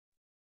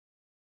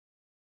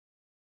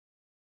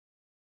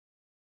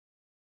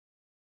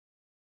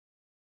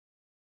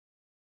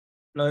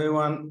Hello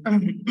everyone.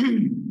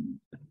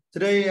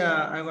 Today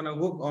I'm gonna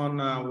work on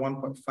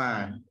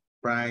 1.5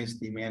 price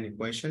demand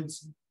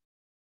equations.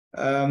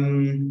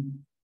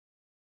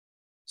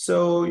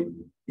 So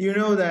you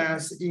know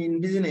that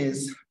in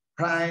business,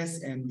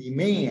 price and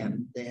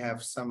demand they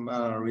have some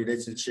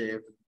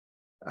relationship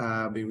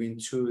between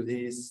two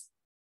these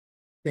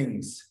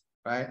things,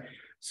 right?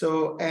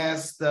 So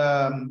as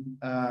the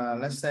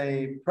let's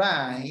say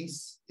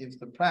price, if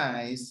the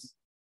price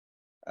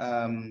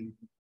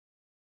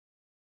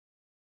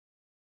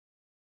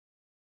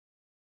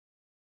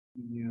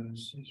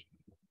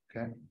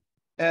okay,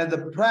 and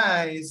the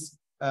price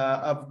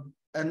of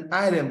an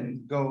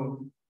item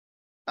go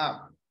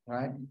up,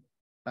 right?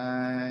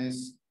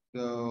 Price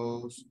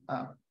goes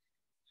up.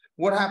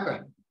 What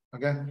happened?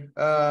 Okay,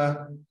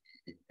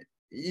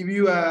 if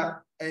you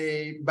are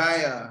a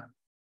buyer,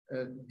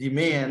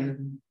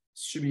 demand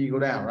should be go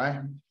down,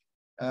 right?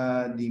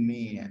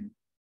 Demand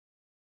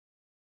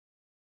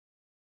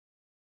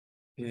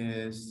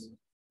is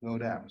go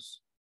down.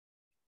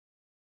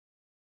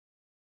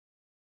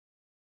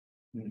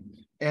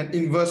 And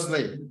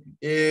inversely,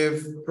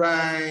 if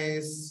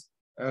price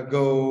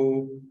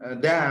go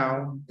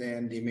down,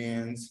 then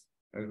demands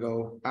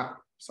go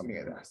up, something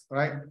like that,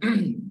 right?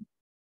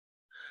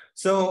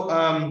 So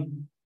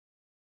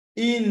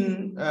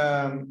in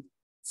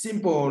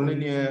simple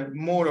linear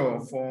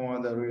model for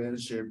the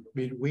relationship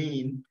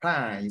between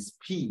price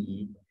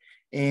P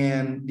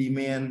and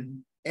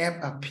demand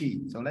F of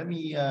P. So let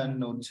me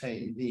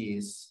notate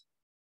this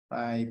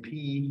by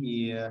P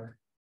here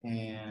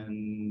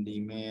and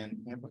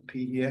demand F of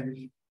P here.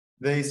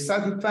 They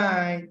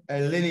satisfy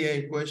a linear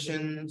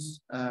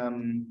equations of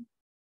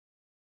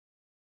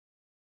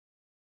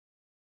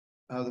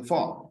the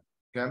form.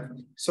 Okay,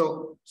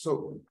 so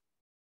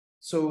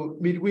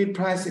between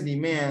price and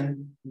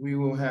demand, we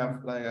will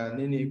have like a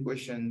linear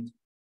equation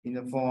in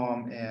the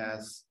form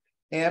as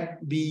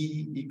FB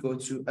equal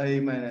to A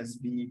minus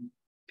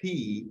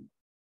BP,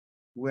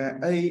 where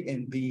A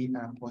and B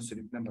are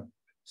positive number.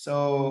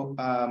 So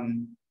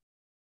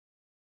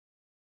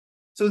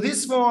so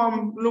this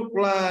form look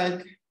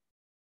like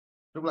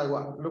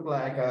what? Look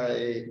like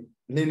a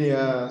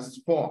linear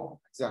form,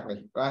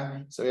 exactly,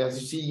 right? So as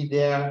you see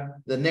there,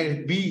 the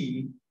negative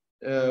B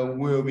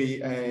will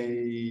be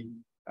a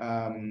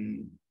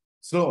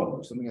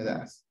slope, something like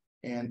that,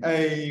 and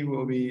A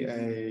will be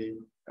a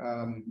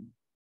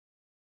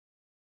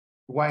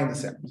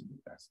y-intercept.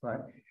 That's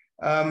right.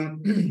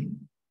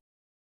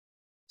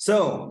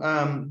 So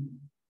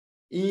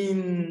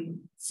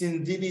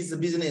since this is a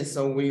business,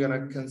 so we're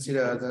gonna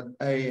consider that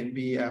A and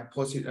B are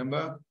positive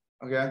number.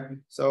 Okay,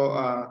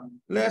 so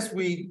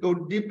we go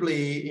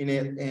deeply in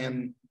it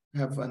and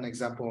have an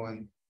example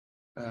and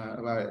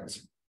about it.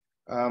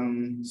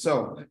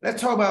 So let's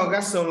talk about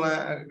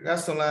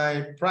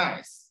gasoline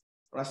price.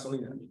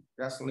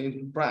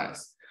 Gasoline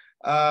price.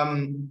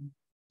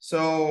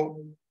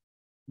 So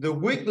the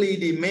weekly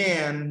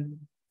demand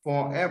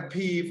for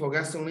FP for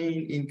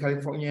gasoline in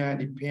California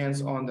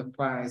depends on the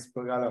price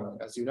per gallon,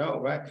 as you know,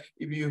 right?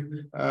 If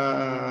you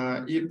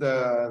if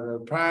the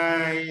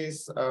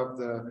price of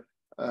the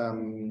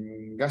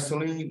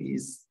gasoline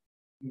is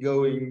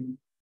going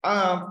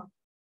up,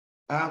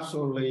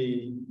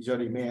 absolutely your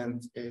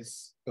demand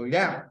is going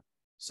down.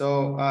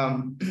 So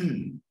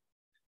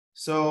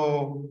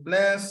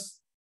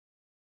let's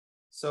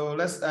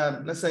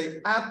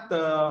say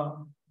after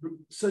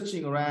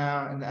searching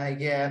around and I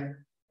get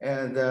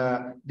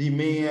the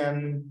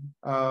demand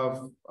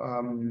of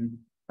the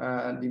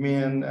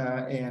demand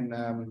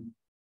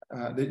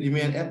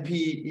FP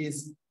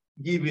is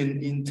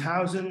given in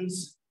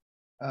thousands.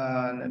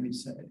 Let me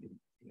say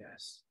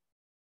yes,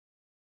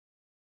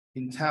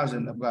 in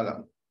thousands of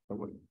gallons.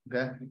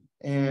 Okay,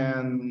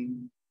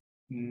 and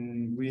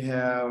we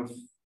have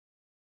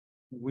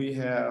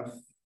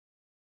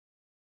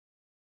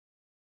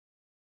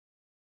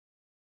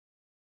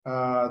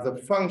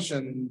the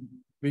function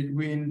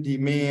between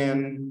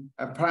demand,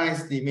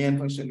 price demand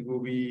function will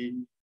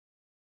be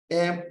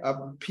F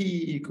of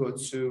P equal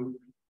to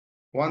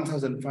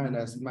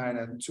 1,500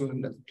 minus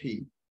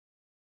 200P.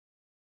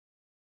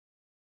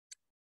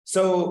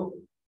 So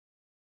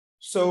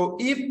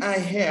if I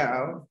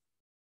have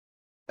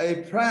a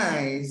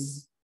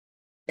price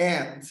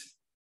at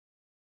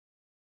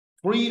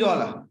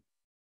 $3,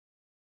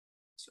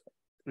 so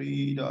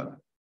 $3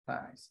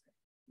 price.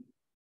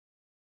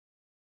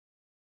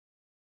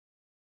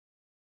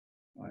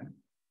 Right.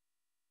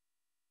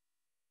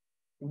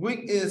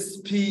 Which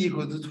is P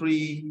equal to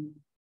 3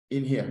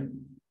 in here.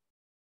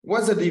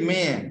 What's the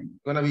demand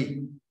gonna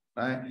be,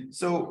 right?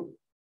 So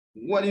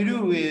what you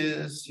do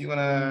is you're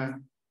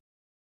gonna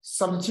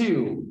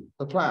substitute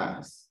the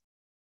price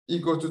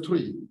equal to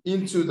 3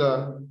 into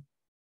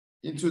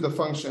the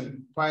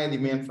function, price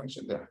demand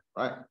function there,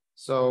 right?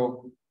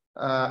 So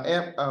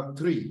F of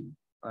 3,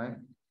 right,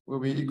 will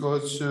be equal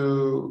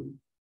to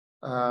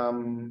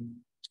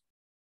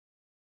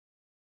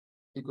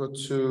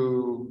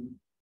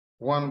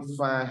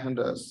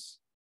 1,500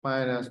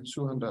 minus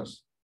 200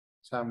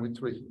 times with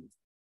 3.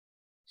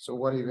 So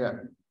what do you get?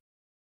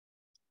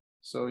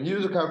 So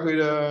use the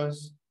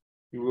calculators,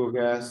 you will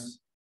guess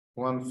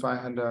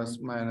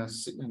 1/500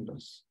 minus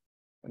 600,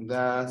 and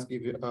that's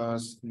give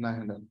us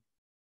 900.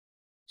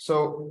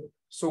 So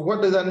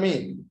what does that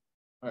mean?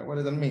 All right, what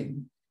does that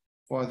mean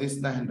for this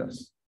 900?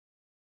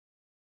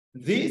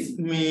 This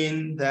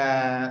means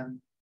that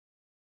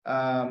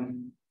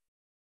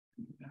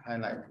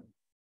highlight.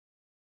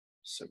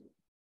 So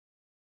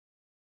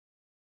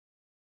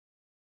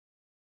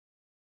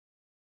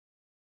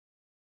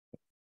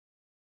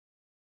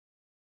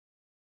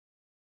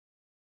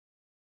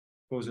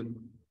close it.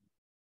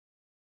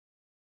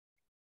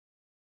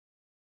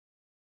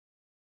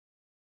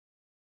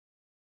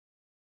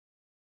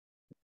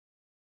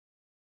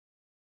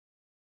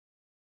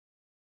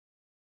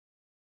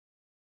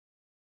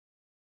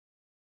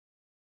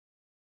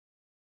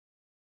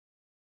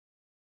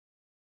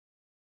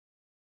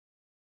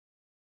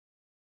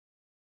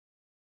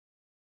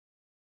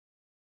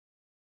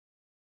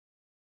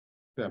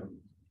 Yeah.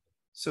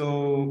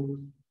 So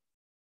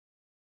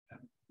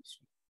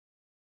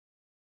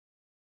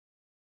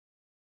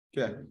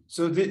okay,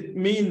 so this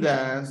means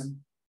that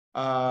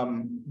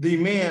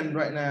demand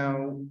right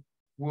now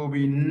will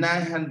be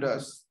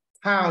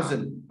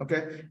 900,000.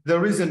 Okay, the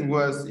reason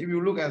was if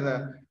you look at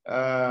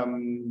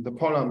the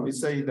problem, it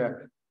say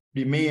that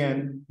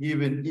demand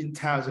given in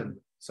thousand,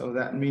 so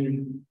that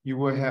means you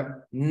will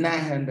have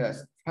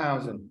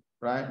 900,000,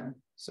 right?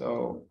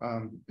 So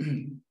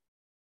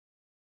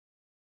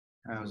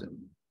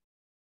 1,000,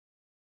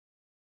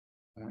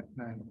 right,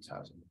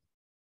 900,000.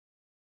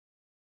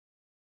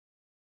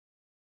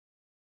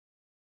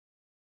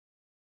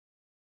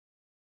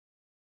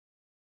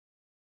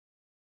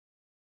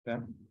 Okay.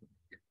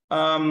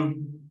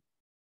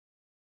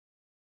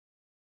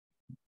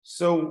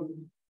 So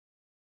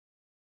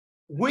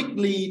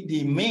weekly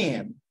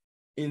demand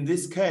in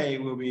this case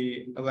will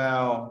be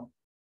about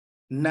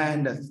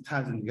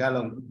 900,000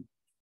 gallons.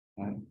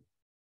 Right?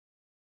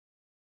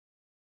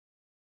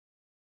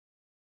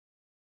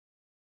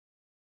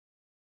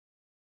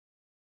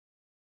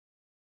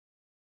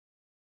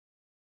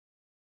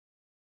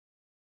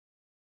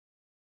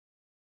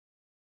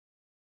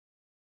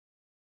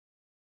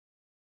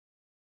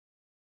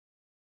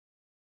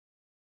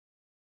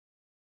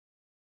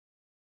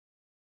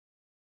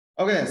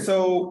 Okay,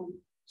 so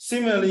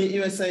similarly,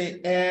 you would say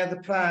at the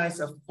price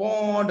of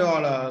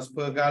 $4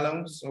 per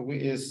gallon, so we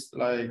is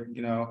like,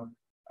 you know,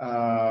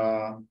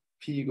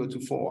 P equal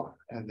to 4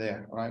 and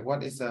there, right?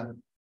 What is the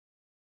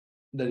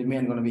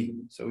demand going to be?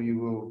 So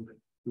you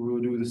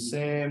will do the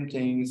same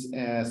things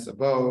as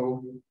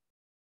above,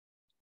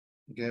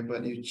 okay,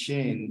 but you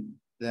change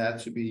that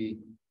to be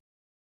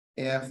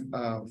F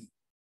of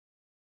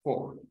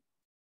 4.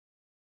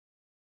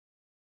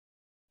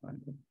 Right?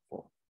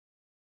 4.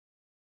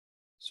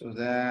 So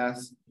that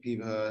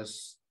gives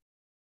us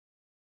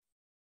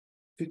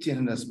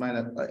 1,500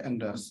 minus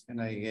 800, and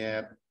I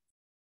get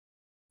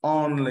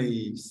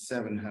only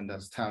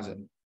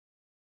 700,000.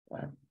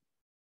 Right?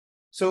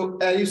 So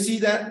you see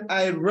that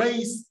I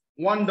raised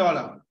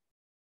 $1.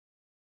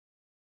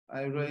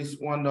 I raised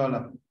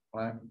 $1,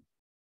 right?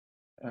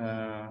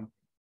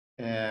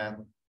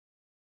 And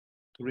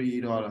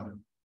 $3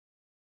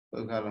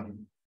 per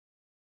gallon.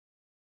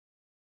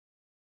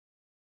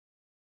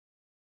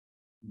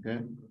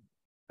 Okay,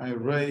 I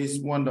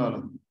raised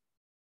 $1.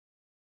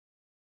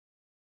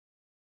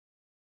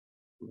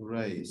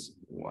 Raise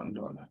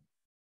 $1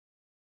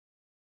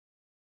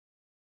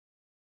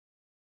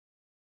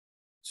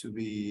 to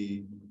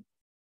be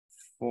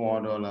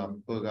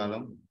 $4 per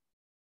gallon.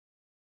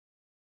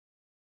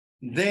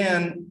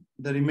 Then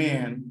the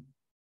demand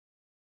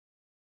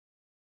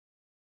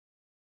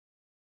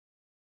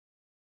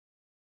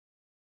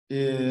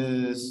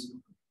is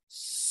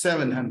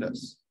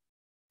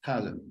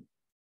 700,000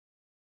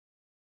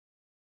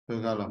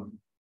 per gallon,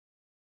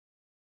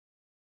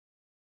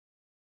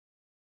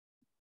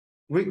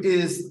 which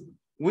is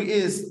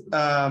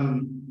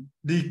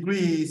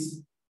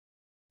decrease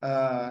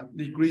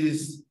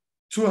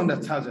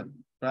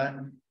 200,000, right?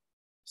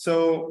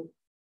 So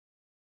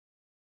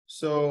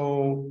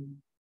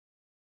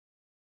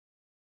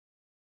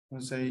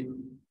let's say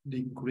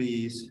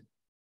decrease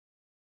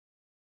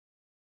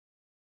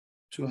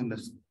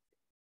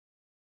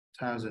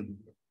 200,000,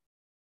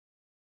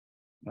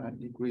 right?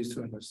 Decrease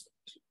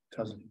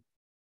 200,000.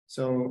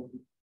 So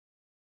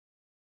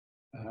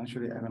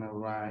actually, I'm gonna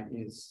write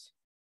is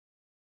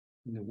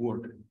in the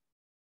word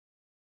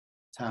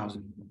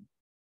 1,000.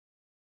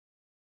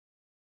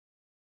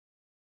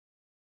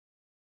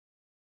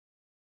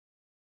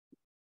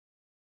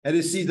 And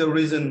you see the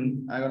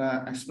reason I'm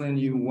gonna explain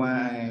you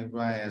why I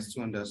write as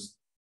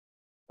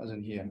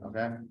 200,000 here.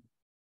 Okay.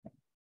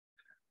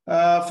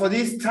 For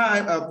this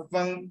type of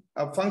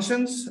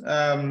functions,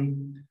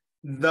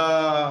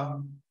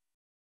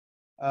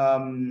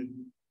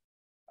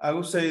 I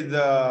would say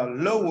the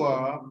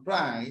lower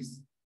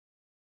price,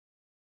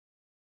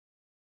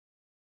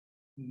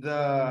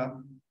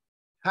 the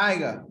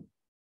higher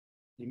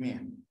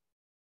demand.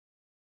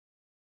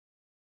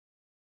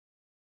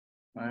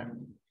 All right.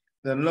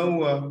 the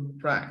lower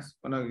price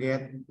gonna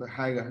get the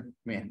higher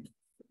demand.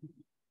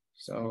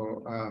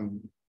 So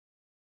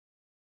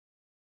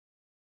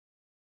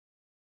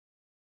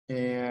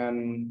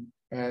and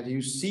as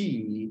you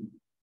see,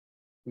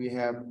 we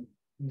have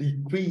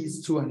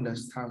decreased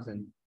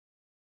 200,000.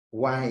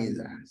 Why is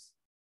that?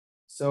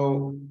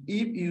 So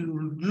if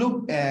you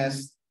look at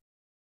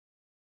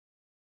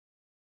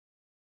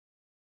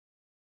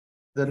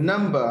the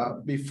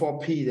number before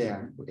P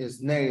there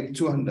is negative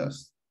 200,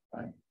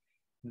 right?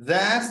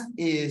 That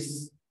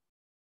is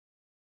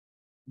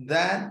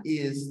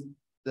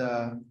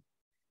the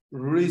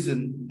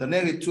reason, the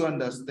negative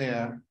 200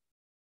 there,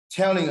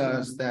 telling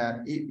us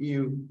that if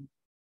you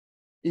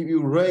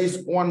raise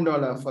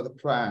 $1 for the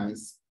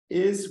price,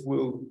 it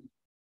will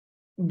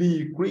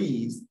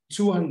decrease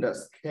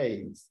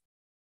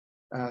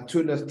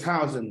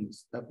 200,000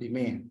 of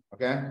demand.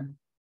 Okay.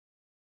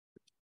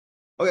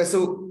 Okay,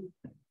 so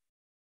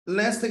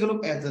let's take a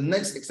look at the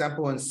next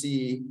example and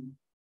see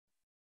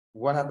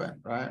what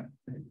happened, right?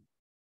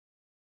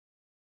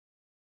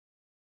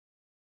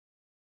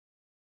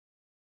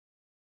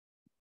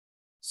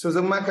 So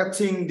the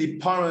marketing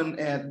department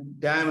at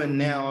Diamond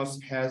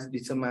Nails has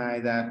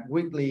determined that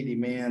weekly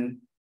demand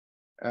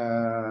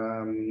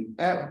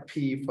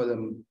FP for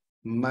the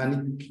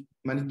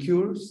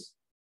manicures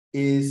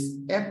is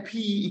FP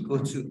equal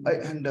to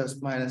 800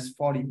 minus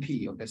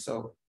 40P. Okay,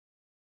 so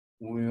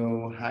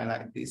we'll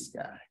highlight this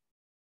guy,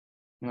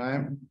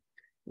 right?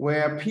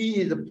 Where P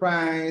is the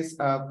price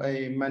of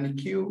a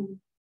manicure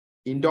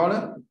in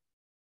dollar.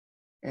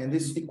 And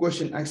this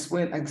equation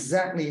explains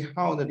exactly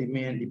how the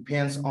demand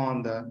depends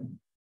on the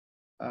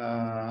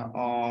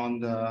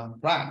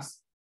price.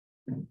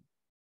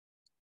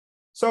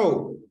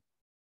 So,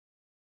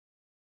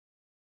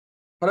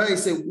 but I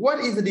say, what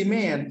is the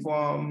demand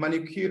for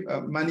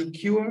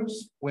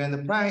manicures when the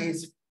price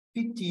is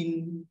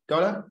 $15?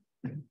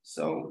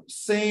 So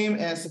same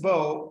as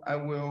above, I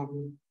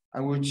will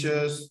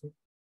just,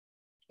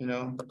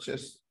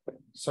 just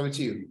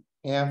substitute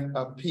have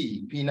a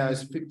P now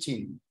is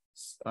 15.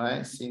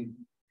 Right, since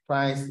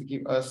price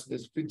give us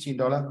is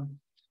 $15,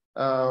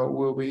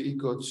 will be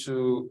equal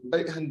to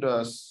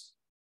 800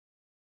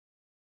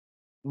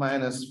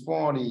 minus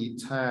 40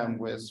 times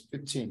with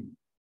 15.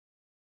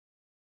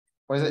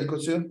 What is that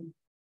equal to?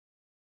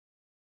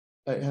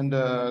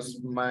 800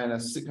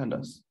 minus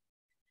 600,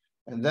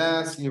 and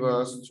that gives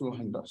us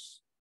 200.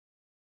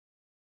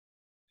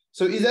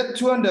 So is that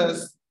 200?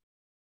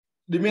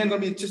 Demand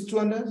gonna be just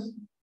 200,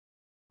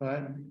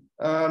 right?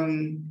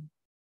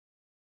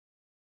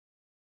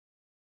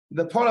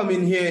 The problem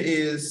in here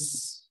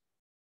is,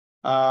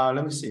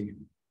 let me see.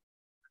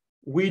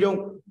 We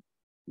don't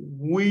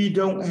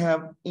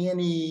have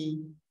any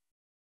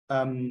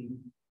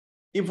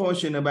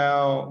information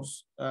about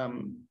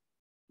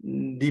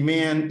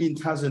demand in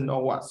thousand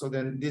or what. So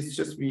then this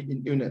just be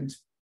in unit,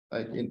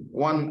 like in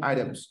one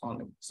items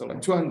only. So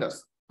like 200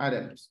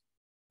 items,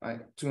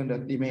 right?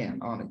 200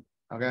 demand only.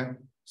 Okay.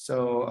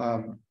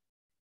 So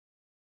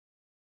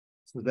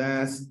so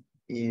that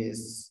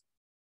is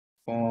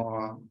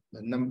for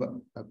the number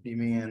of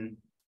demand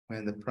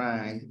when the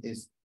price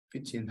is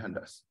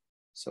 1500.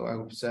 So I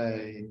would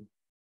say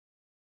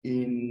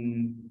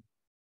in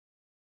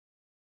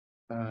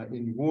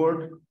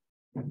Word,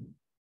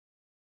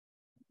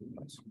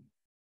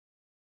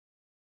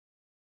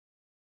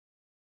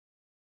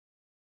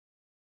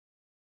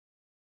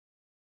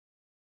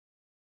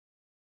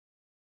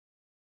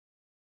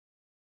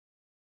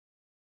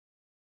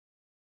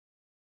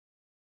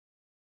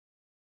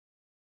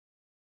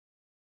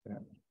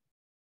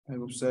 I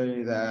would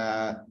say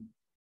that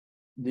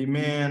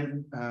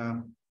demand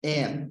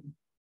and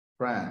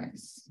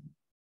price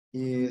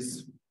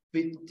is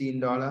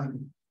 $15.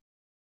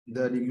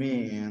 The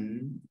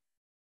demand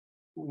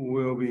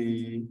will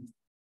be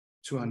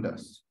 200.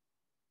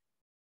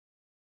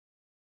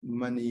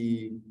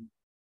 Money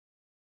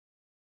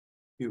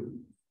you.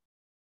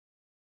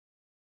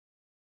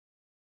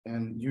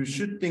 And you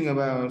should think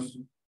about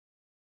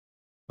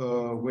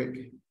per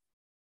week,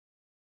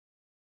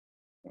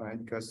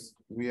 right? Because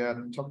we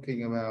are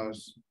talking about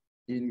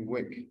in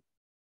week,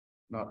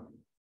 not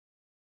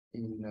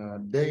in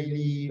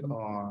daily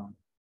or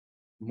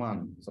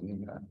month, something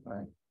like that,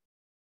 right?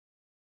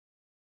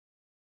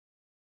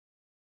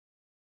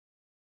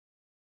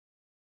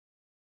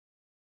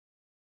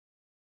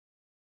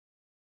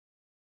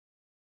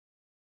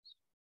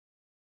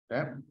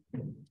 Yeah.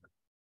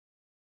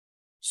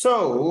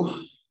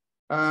 So,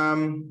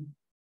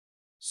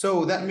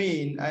 so that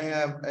means I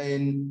have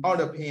an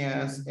order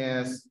pairs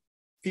as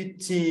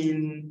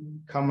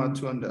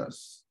 15,200.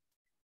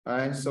 All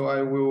right. So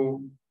I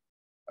will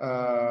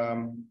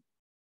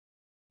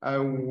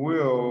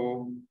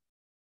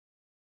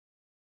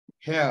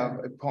have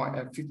a point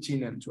at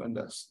 15 and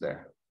 200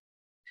 there.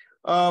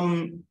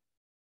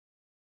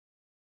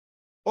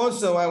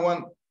 Also, I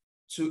want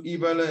to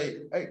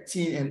evaluate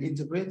 18 and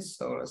interpret.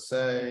 So let's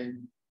say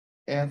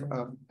f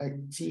of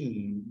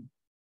 18.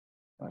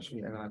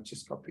 Actually, I'm gonna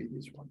just copy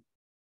this one.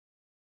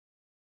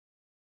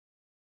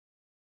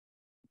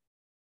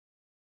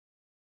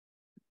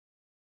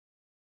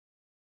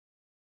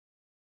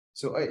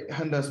 So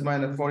 800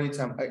 minus 40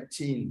 times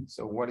 18.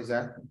 So what is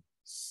that?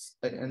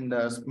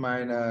 800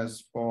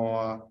 minus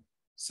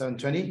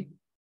 720.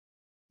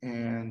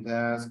 And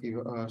that's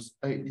give us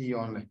 80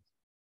 only.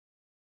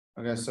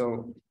 Okay,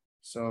 so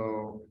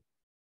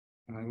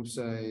I would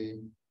say,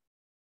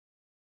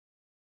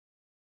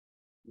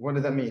 what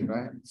does that mean,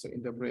 right? So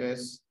interpret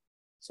as,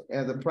 so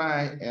at the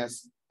price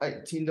as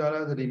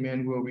 $18, the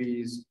demand will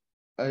be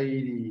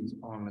 80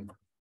 only.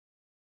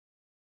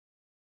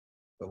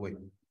 But wait.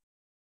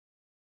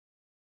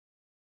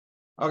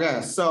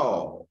 Okay,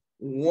 so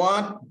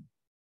what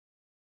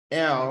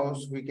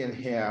else we can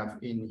have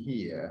in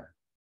here?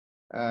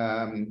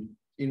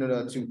 In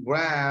order to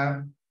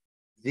grab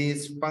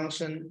this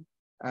function,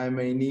 I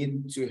may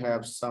need to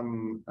have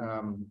some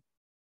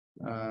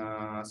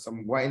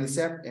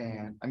y-intercept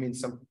and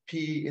some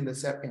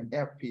p-intercept and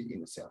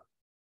f-p-intercept.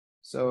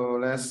 So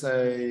let's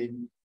say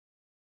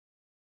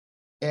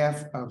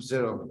f of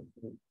 0.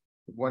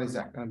 What is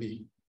that going to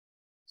be?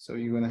 So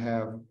you're going to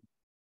have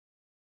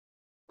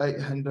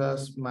 800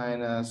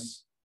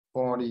 minus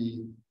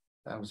 40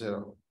 times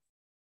 0.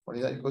 What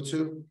is that equal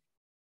to?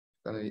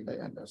 Going to be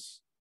 800.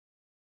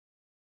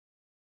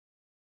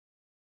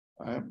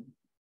 All right.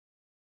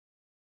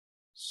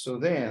 So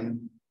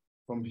then,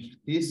 from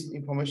this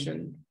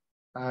information,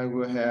 I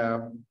will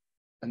have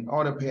an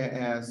order pair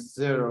as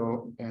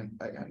 0 and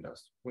 800,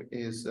 which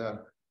is the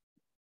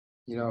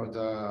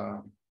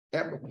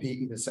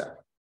FP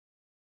intercept.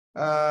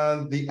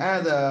 The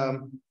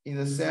other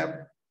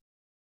intercept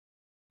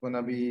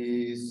gonna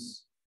be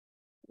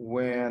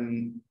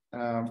when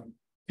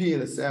P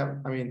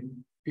intercept.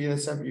 P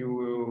intercept you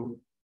will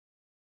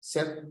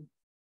set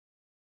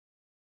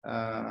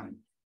F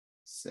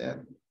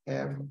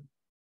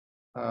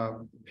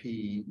of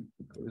P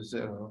equals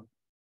 0.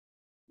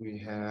 We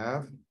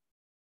have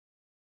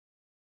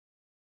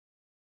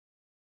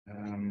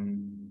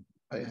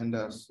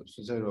 800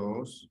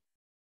 zeros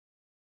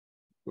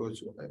go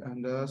to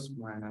 800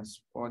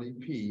 minus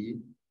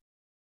 40p.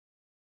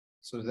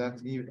 So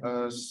that gives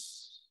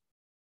us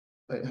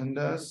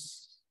 800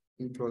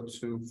 equal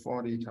to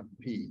 40 times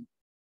p.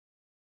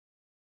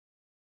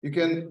 You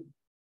can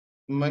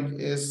make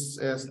it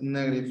as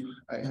negative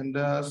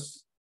 800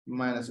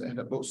 minus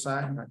 800 both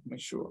sides, right? Make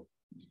sure.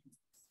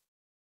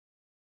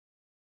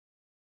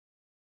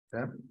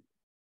 Okay.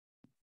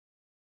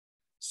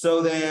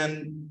 So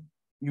then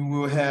you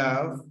will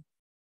have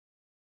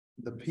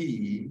the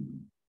p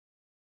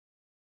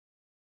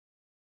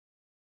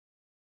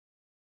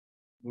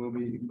will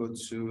be equal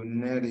to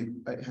negative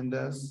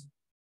 800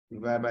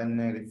 divided by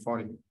negative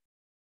 40.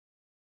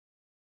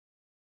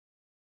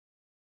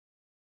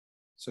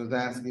 So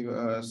that's give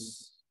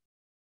us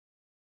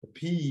the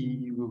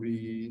p will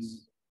be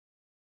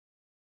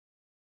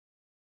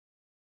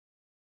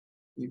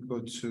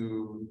equal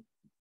to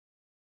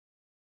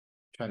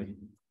 20.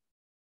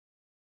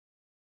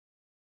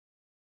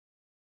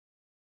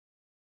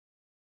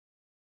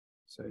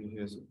 So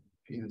here's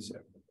p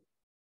intercept.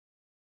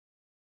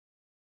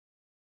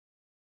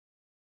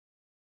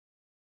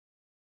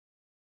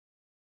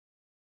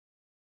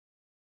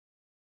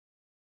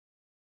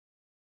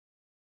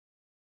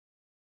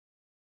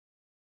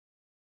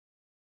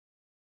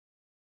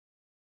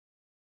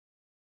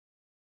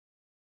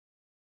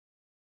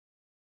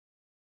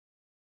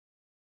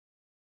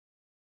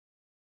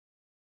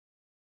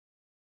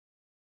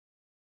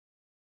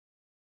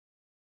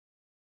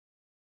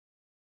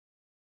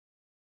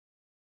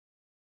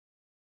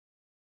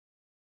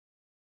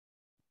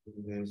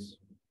 This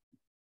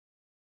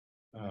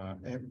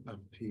F of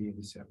P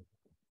intercept.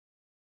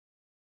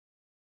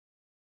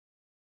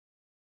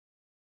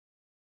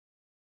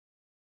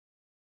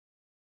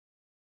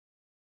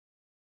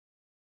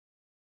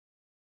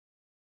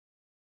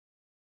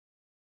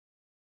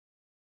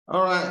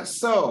 All right,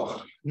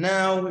 so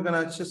now we're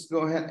gonna just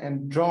go ahead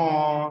and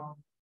draw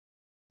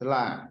the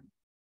line.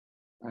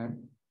 Right?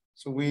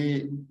 So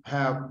we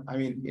have,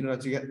 in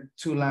order to get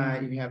two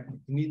lines, you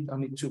need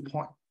only 2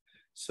 points.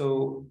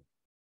 So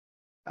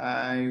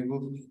I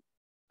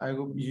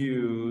will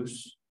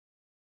use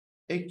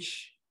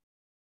each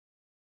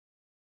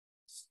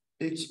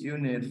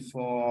unit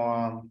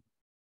for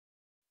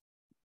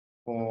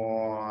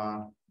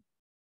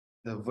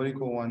the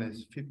vertical one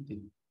is 50,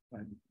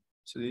 right?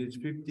 So this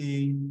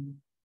 50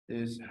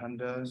 is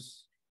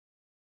hundreds.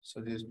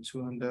 So this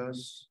 200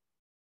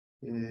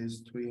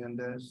 is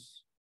 300.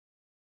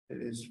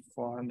 It is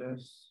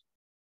 400.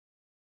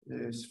 It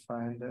is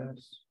 500.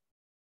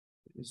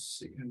 It is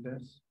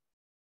 600.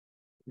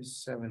 It is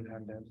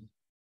 700.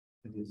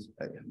 It is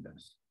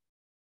 800.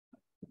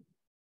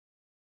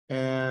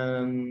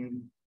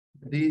 And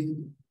this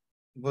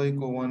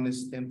vertical one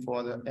is stand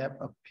for the F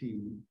of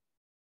P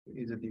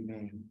is a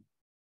demand.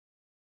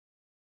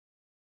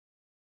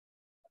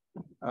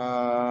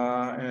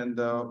 And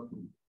the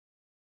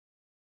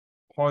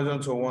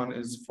horizontal one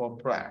is for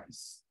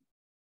price.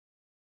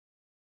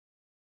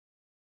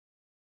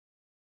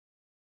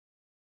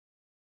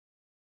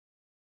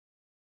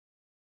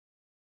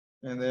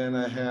 And then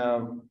I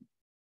have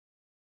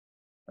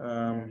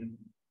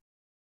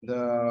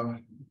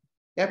the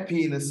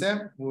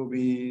FP-intercept will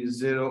be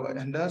 0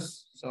 and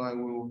thus, so I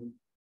will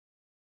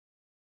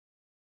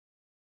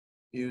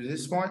use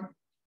this point.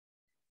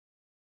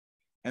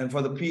 And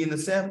for the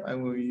P-intercept, I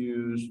will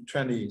use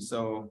 20.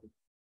 So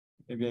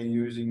maybe I'm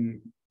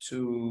using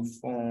 2,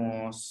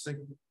 4, 6,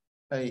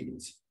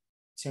 8,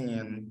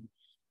 10,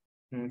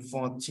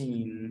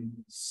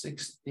 14,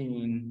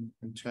 16,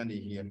 and 20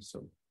 here.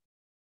 So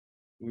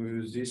we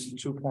use this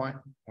 2 point,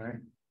 right?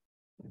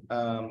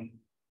 And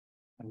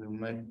we'll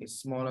make it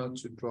smaller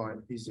to draw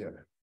it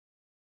easier.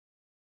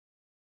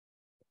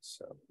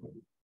 So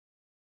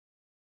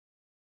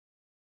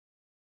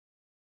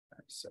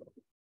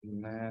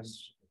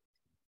let's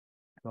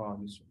draw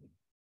this one.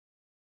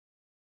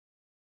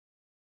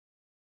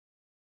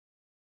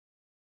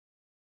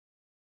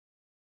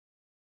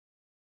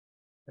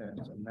 Yeah,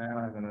 so now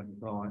I'm gonna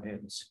draw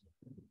it.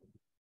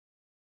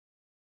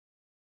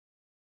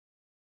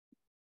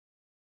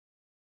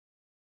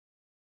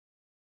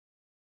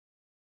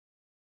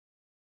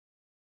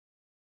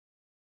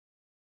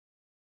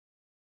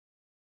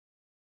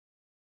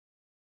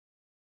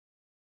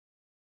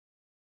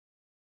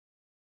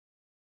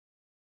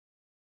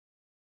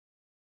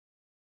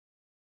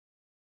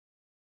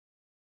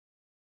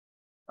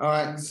 All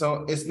right,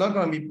 so it's not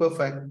gonna be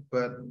perfect,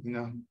 but you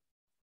know,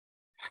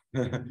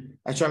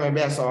 I try my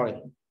best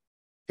already.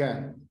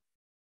 Okay.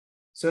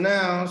 So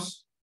now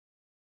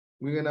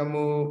we're gonna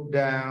move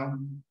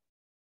down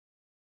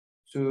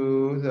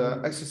to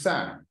the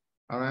exercise.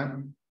 All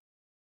right.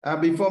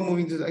 Before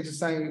moving to the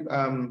exercise,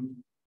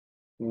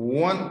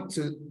 want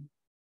to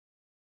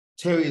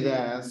tell you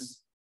that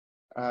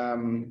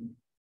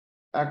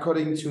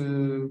according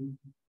to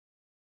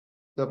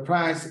the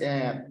price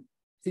at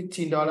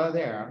 $15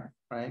 there,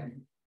 right?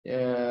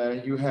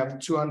 You have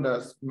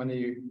 200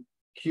 many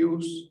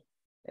cues,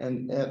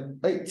 and at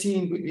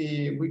 18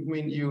 would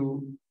mean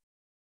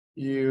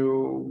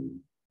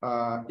you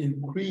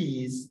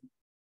increase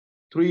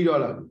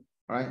 $3,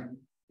 right?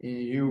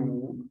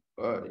 You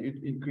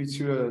increase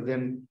 $3,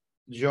 then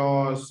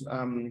Jaws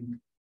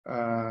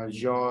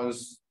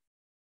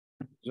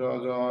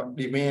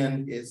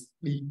demand is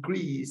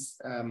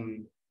decreased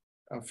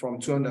from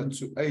 200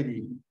 to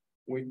 80,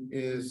 which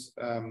is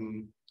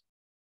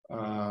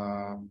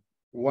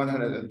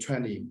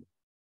 120.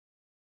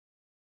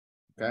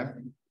 Okay,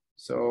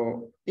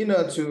 so in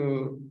order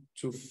to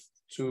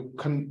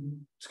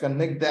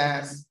connect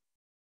that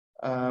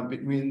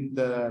between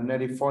the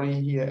negative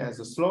 40 here as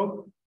a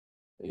slope,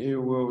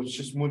 you will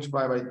just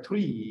multiply by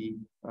 3,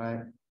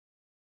 right?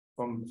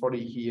 From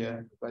 40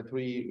 here by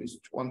 3 is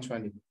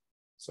 120.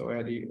 So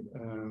at the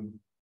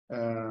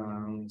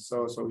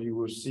so you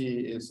will see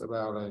it's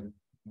about like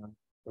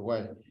the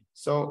way.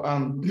 So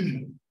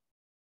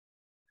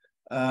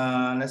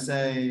let's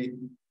say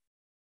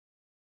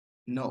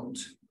note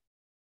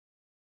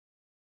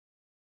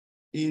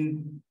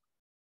in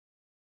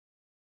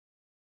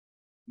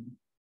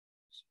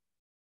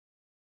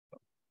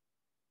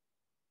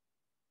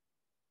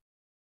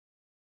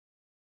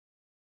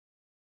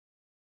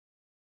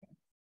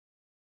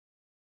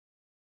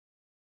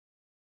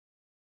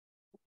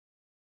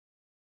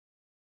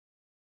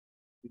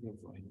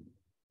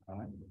all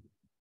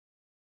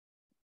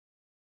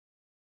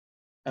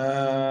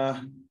right.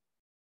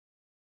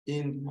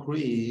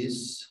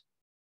 Increase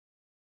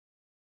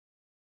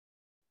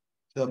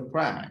the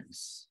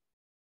price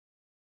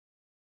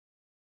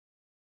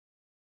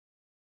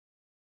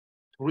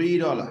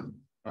 $3,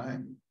 right?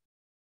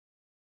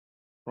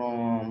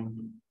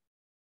 From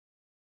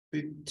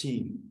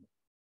 15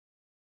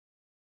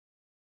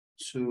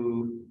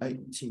 to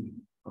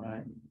 18,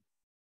 right?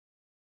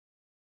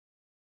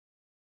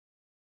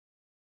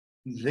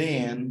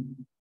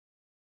 Then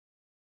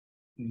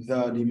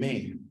the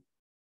demand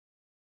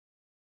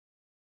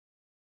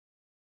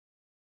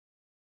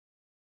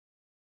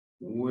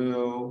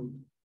will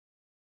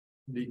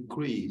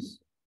decrease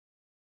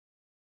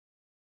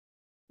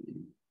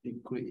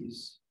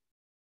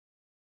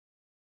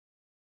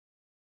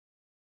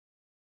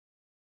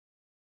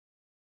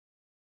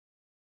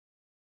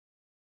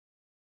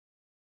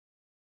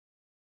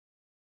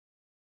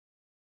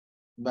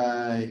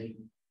by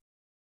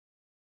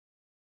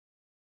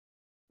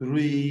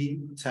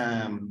 3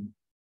 times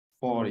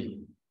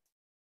 40,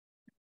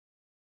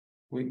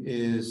 which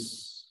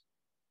is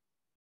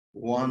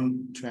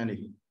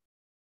 120.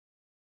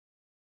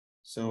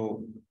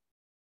 So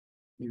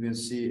you can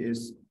see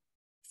it's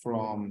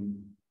from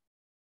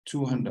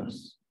 200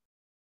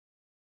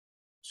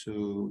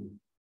 to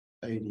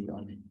 80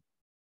 only.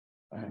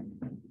 All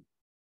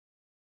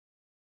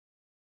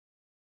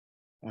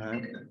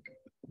right.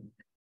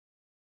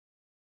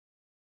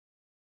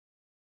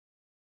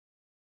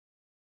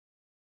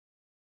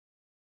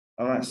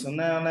 All right, so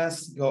now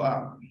let's go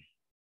up.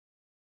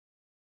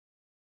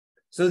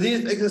 So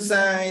this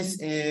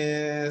exercise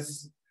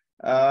is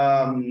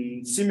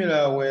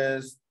similar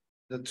with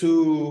the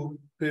 2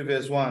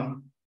 previous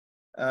one.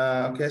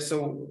 Okay,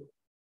 so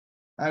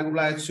I would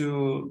like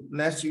to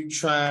let you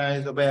try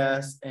the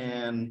best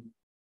and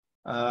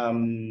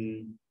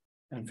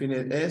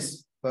finish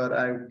this. but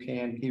I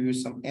can give you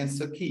some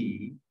answer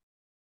key.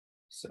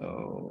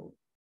 So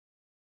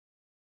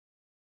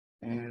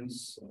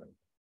answer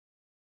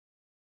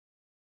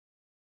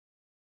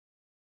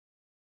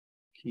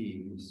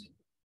keys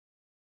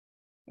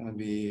gonna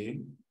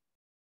be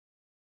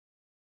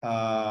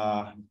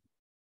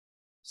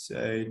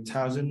say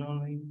 1,000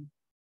 only.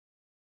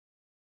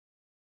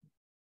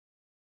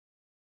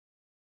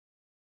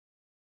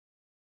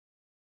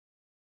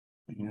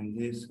 And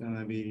this is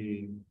gonna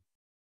be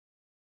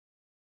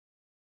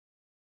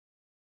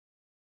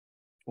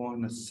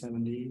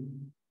 470.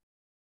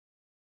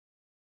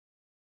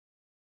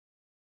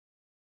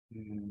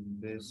 And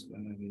this is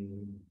gonna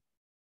be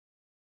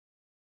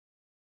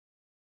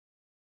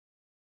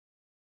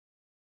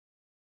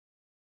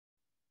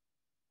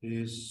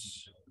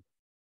this.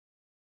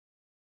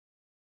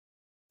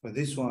 For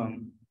this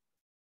one,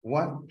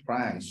 what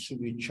price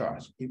should we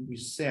charge if we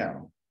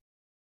sell?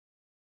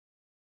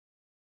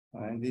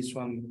 And this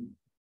one,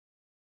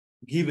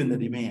 given the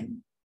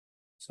demand.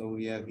 So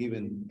we are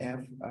given F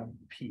of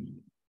P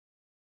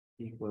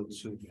equal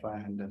to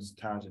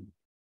 500,000.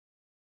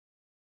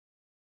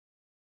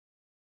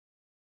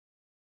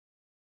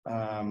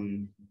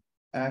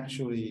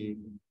 Actually,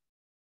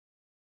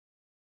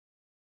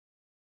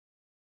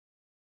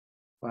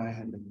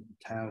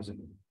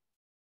 500,000.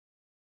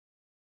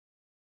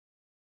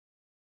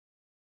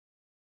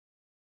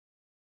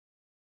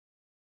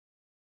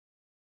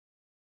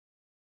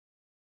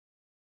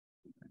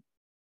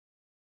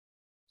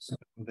 So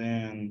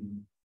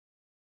then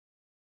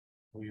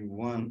we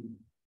want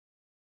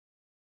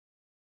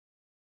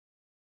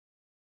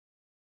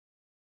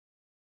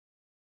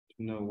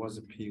to know what's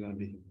the P gonna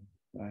be,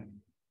 right?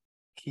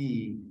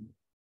 Key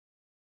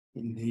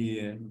in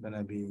here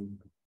gonna be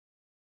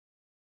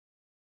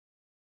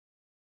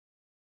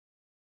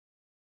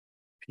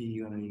P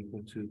gonna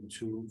equal to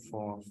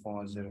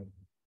 2440.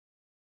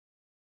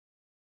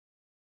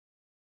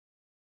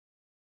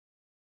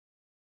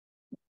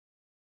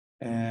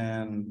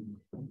 And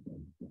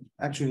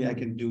actually I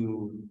can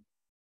do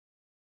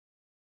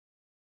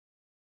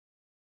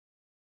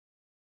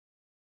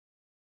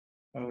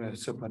okay,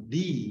 so for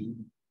D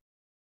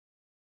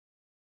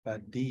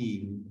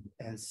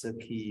answer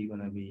key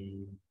gonna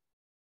be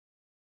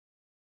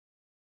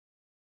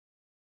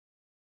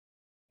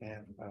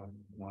F of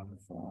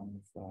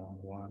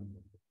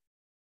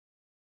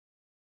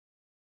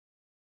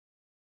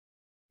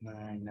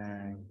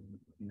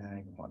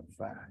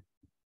 1441999.5.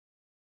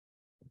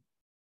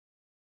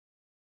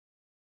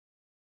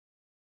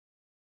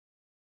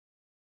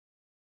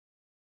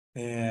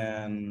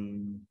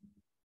 And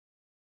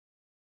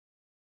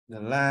the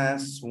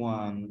last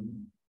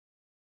one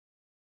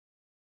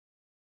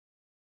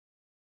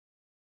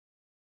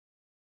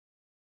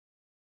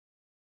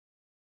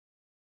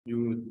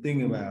you would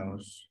think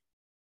about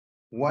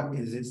what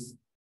is this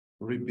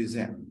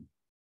represent?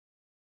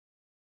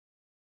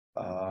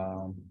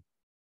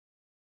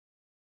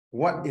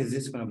 What is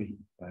this going to be?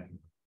 Right.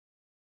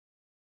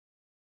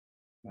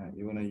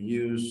 You're going to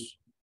use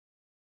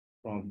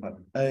from part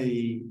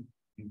A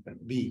and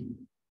part B.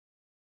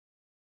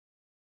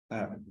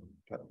 Part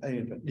A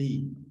and part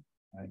D.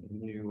 Right.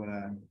 And you're going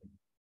to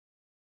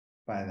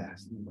find that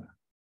number.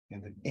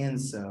 And the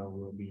answer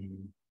will be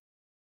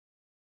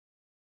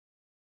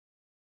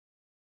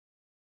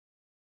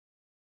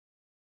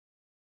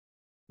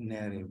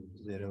negative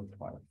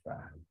 0.5.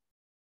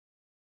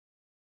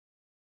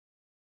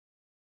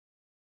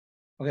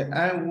 Okay,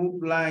 I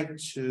would like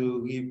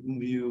to give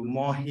you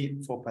more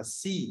hint for part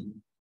C.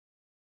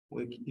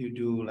 Where you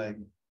do like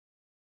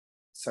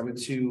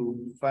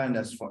substitute find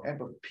us for F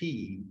of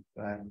P,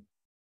 right?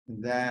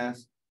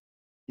 That's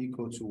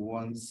equal to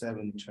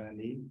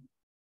 1720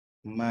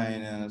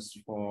 minus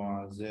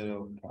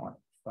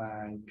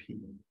 0.5 P.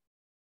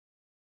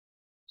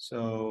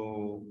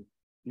 So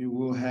you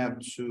will have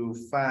to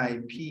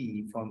find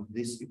P from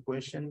this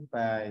equation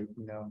by,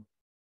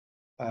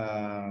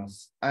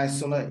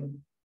 isolate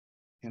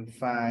and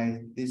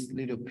find this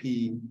little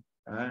P,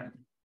 all right?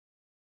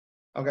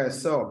 Okay,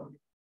 so,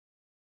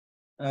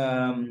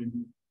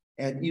 and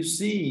you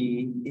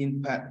see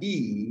in part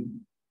E,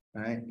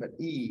 right, part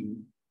E,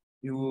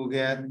 you will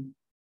get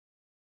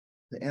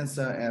the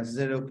answer as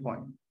negative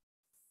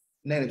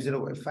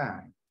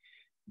 0.5.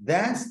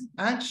 That's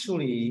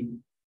actually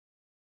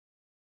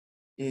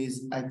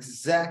is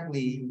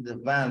exactly the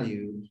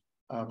value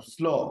of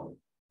slope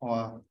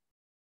or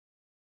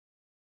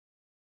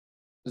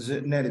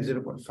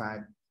negative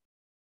 0.5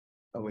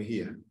 over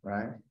here,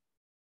 right?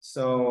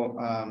 So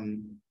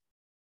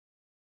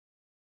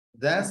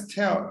that's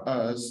tell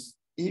us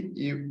if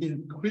you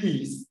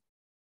increase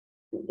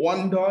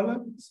 $1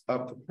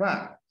 of the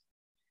price,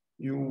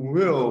 you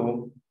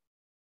will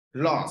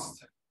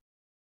lost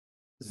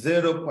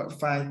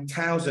 0.5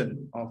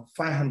 thousand of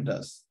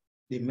 500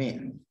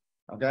 demand.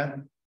 Okay,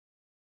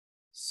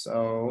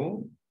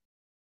 so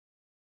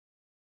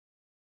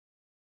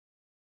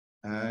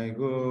I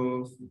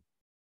go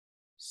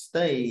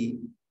stay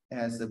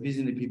as the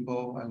business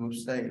people. I will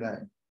say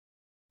that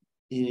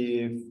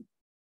if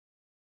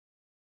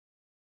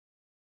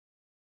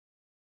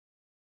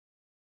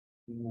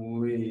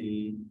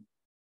we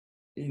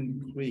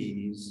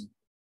increase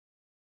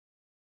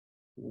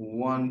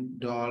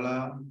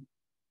 $1,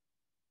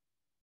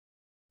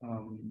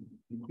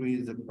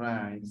 increase the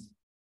price.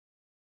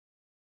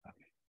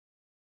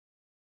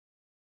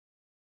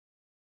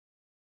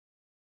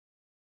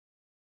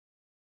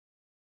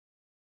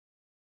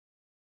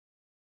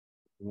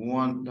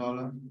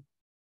 $1,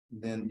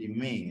 then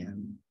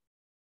demand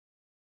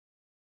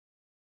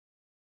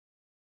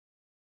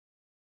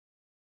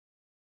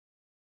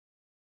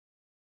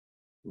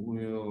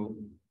will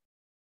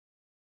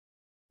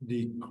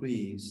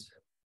decrease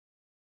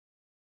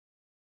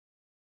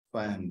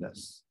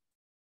 $500.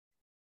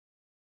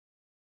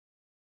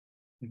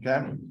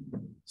 Okay,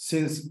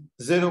 since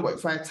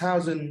 0.5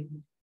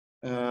 thousand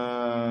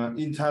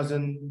in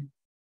thousand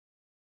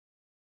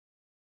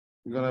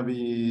gonna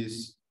be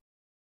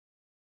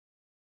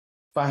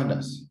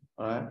 $500.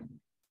 All right.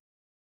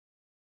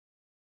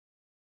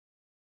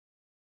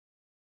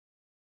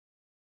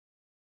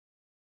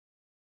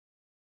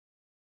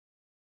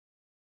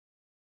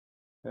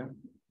 Okay.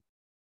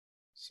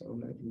 So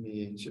let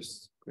me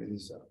just clean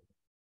this up.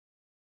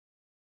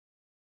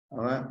 All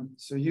right.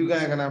 So you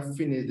guys are gonna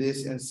finish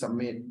this and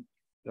submit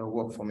the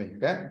work for me.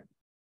 Okay.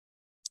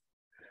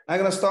 I'm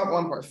gonna stop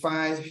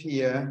 1.5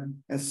 here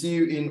and see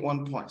you in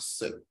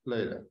 1.6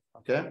 later.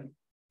 Okay.